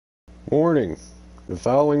Warning: the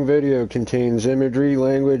following video contains imagery,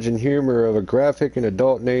 language, and humor of a graphic and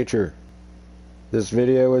adult nature. This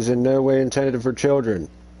video is in no way intended for children.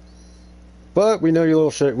 But we know you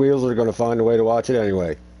little shit wheels are going to find a way to watch it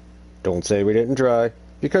anyway. Don't say we didn't try,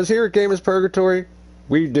 because here at Gamers Purgatory,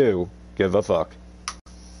 we do give a fuck.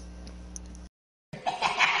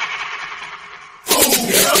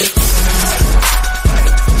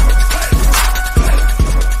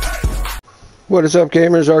 What is up,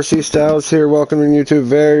 gamers? RC Stylez here, welcoming you to a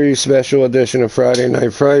very special edition of Friday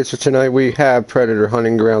Night Fright. So tonight we have Predator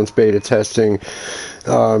Hunting Grounds beta testing.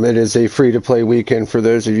 It is a free-to-play weekend for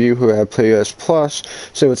those of you who have PS Plus,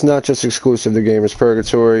 so it's not just exclusive to Gamers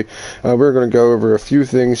Purgatory. We're going to go over a few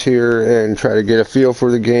things here and try to get a feel for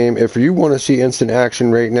the game. If you want to see instant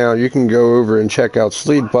action right now, you can go over and check out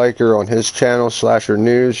Sleep Biker on his channel, Slasher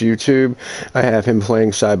News, YouTube. I have him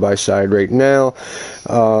playing side by side right now,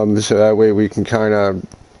 so that way we can kind of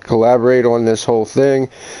collaborate on this whole thing.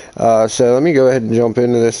 So let me go ahead and jump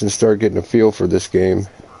into this and start getting a feel for this game.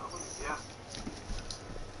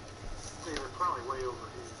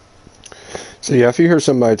 So yeah, if you hear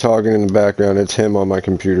somebody talking in the background, it's him on my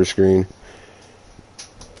computer screen.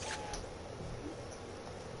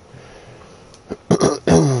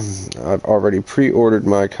 I've already pre-ordered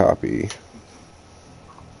my copy.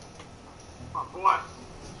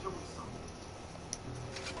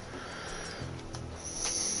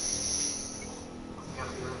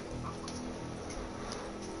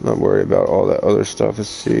 Not worried about all that other stuff. Let's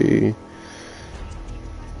see.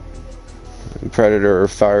 Predator or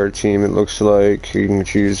fire team, it looks like you can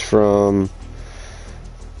choose from.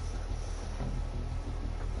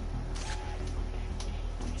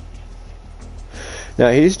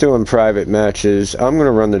 Now he's doing private matches. I'm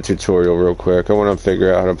gonna run the tutorial real quick. I want to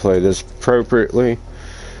figure out how to play this appropriately.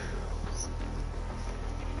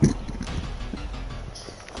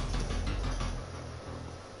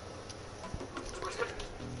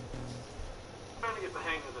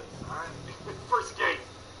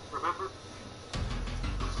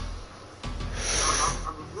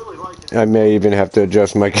 I may even have to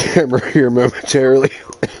adjust my camera here momentarily.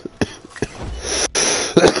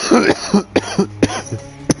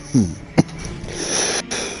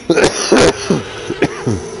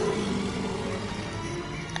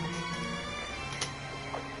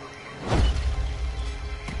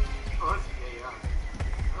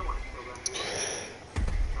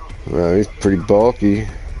 Well, he's pretty bulky.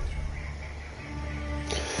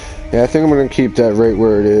 Yeah, I think I'm going to keep that right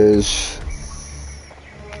where it is.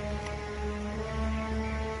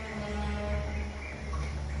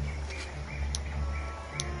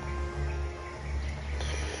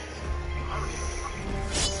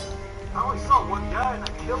 I only saw one guy and I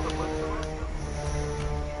killed him.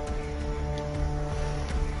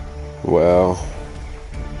 Well,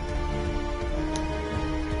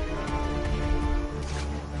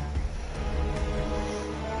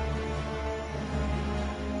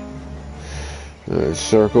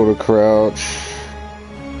 circle to crouch,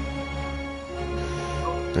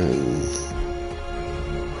 and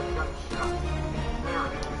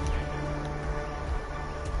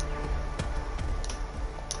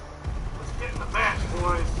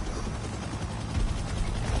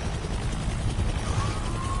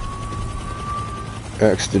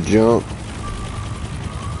X to jump.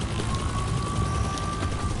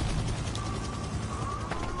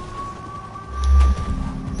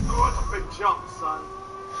 Oh, that's a big jump, son.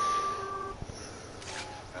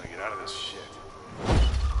 Gotta get out of this shit.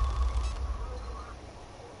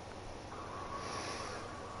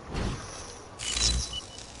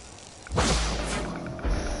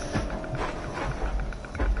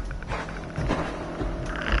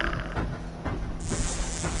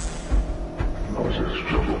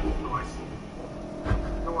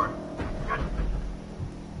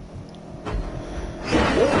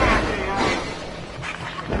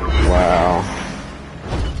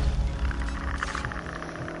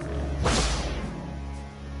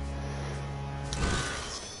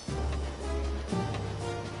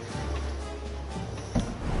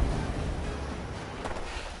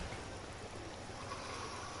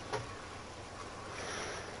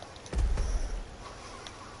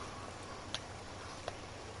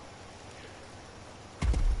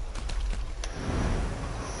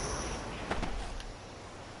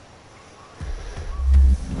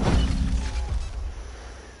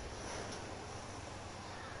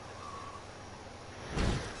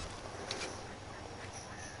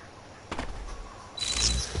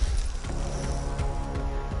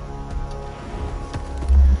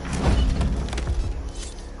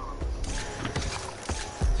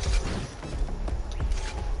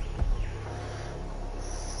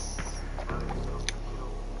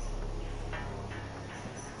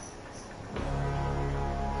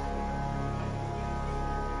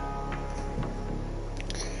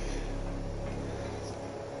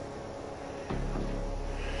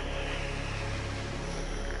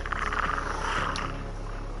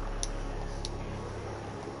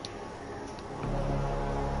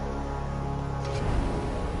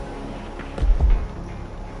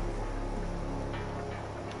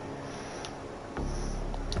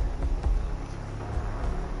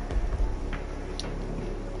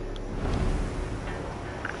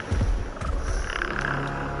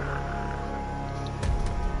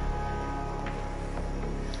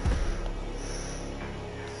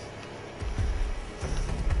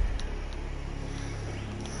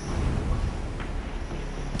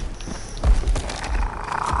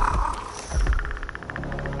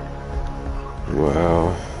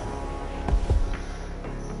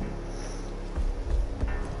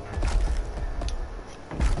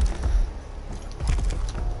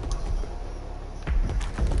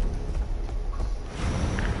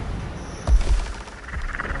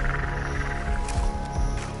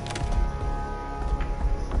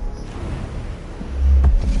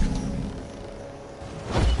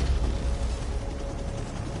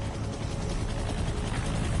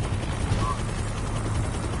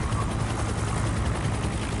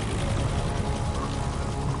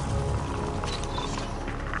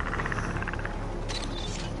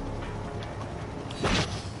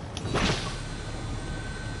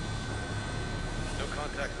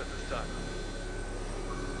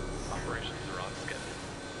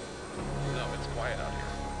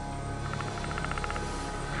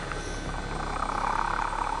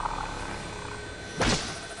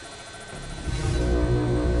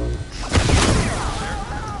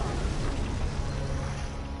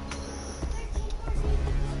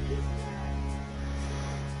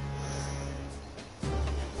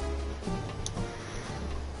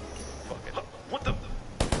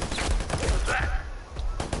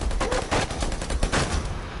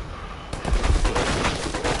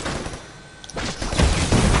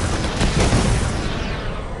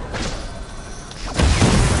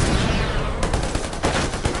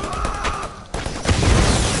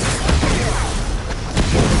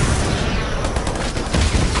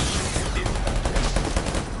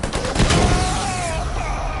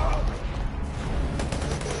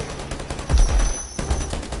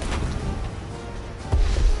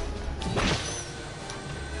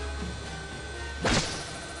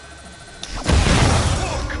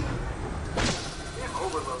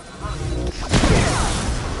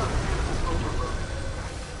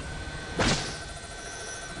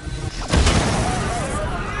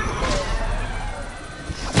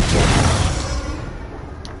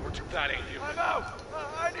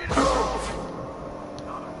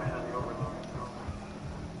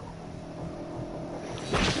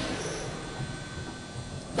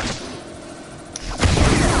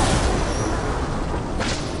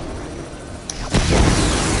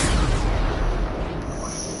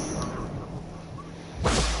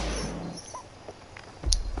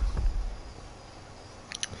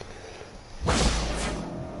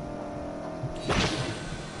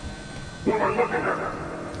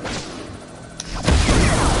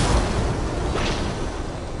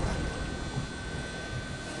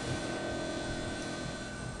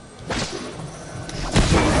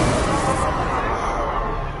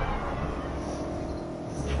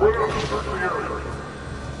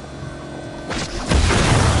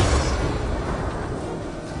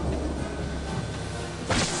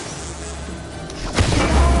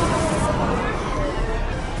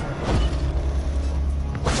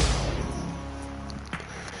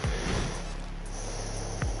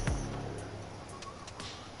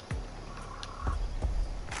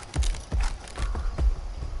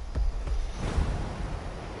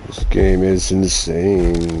 This game is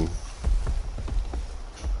insane.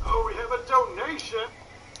 Oh, we have a donation.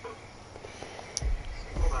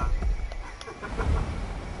 Hold on.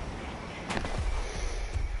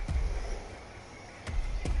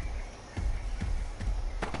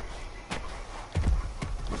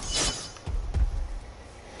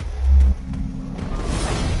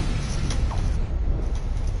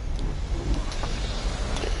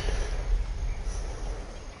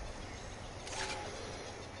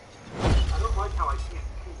 I don't like how I can't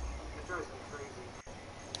peek. It drives me crazy.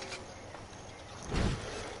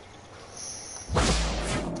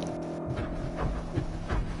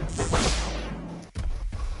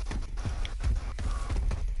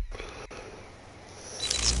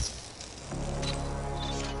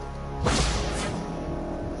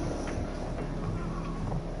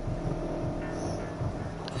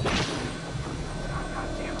 God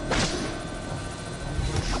damn it.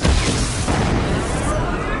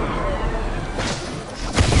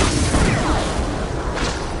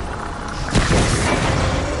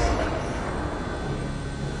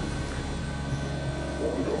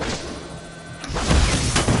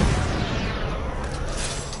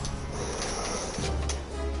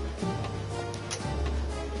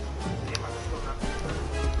 Damn, I'm still not.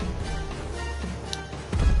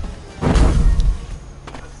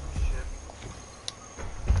 That's some shit.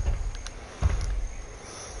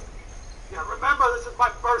 Yeah, remember, this is my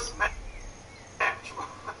first match.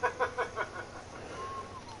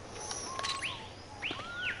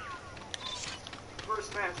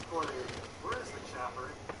 First match for you. Where is the chopper?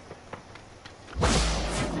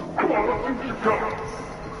 I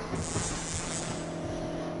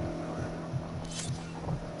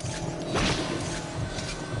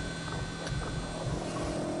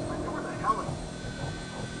know where the hell it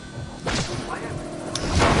landed.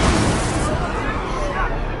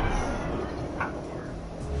 God, out here.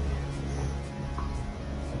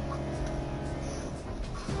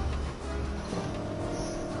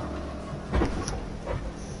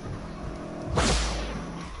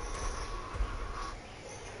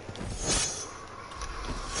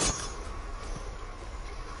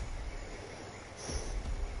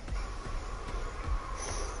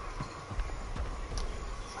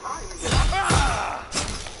 How do I even get out of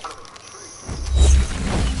the tree?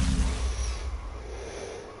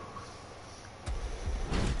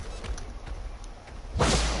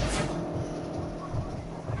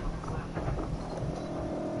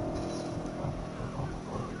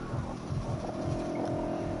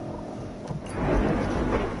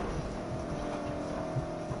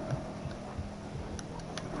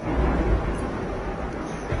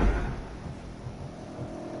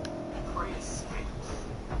 Prey escaped.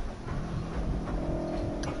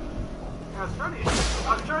 I was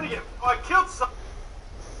trying to get, oh, I killed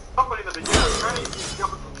somebody in the beginning. I was trying to get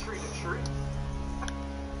jumping from tree to tree.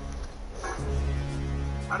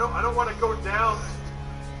 I don't want to go down.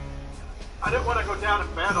 I didn't want to go down in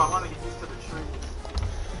battle. I want to get used to the trees.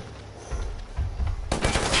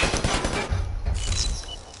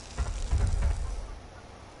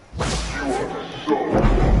 I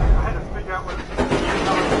had to figure out what.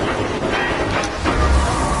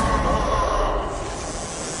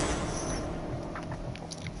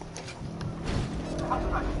 How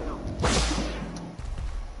did I kill?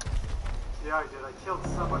 Yeah, I did. I killed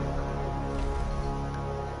somebody.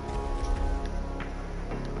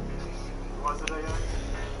 Was it AI?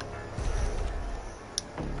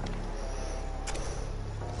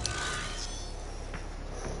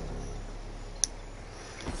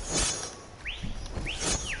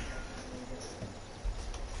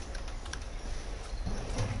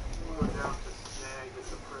 We'll go down to snag.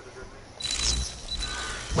 It's a predator thing.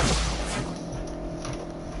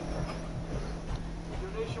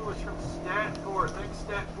 Donation was from Stat4. Thanks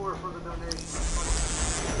Stat4 for the donation.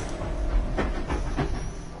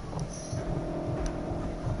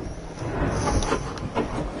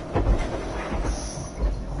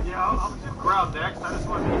 Yeah, I'll do ground next. I just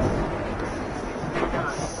want to get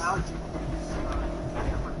a value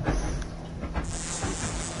different things.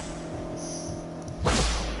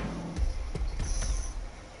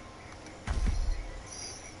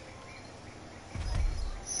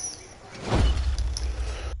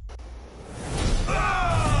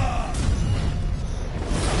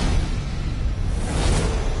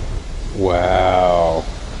 Wow.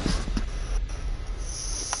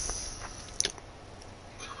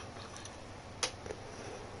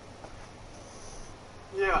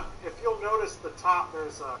 Yeah, if you'll notice the top,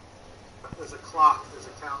 there's a clock, there's a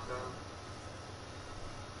countdown.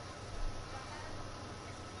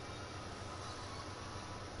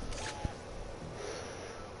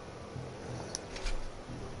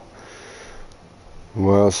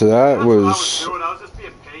 Well, so that That's what I was was doing. I was just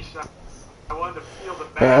being patient. I wanted to feel the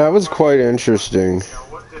map. that was quite interesting. You know,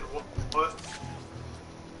 what did what?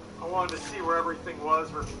 I wanted to see where everything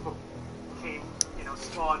was, where people came, you know,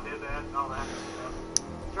 spawned in at and all that stuff.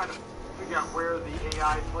 Trying to figure out where the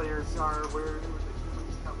AI players are, where the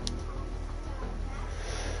humans coming from.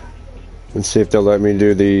 Let's see if they'll let me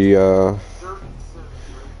do the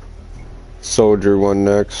soldier one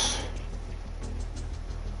next.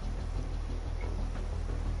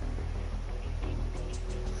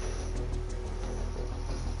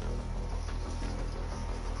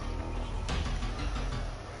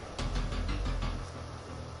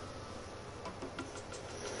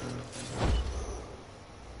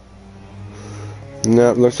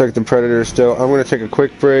 No, looks like the Predator still. I'm going to take a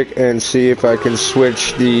quick break and see if I can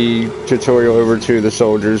switch the tutorial over to the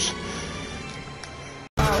soldiers.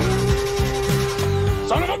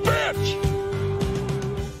 Son of a bitch!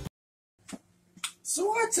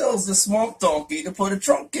 So I tells the swamp donkey to put a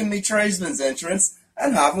trunk in me tradesman's entrance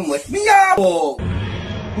and have him lick me apple.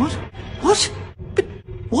 What? What? But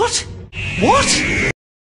what? What?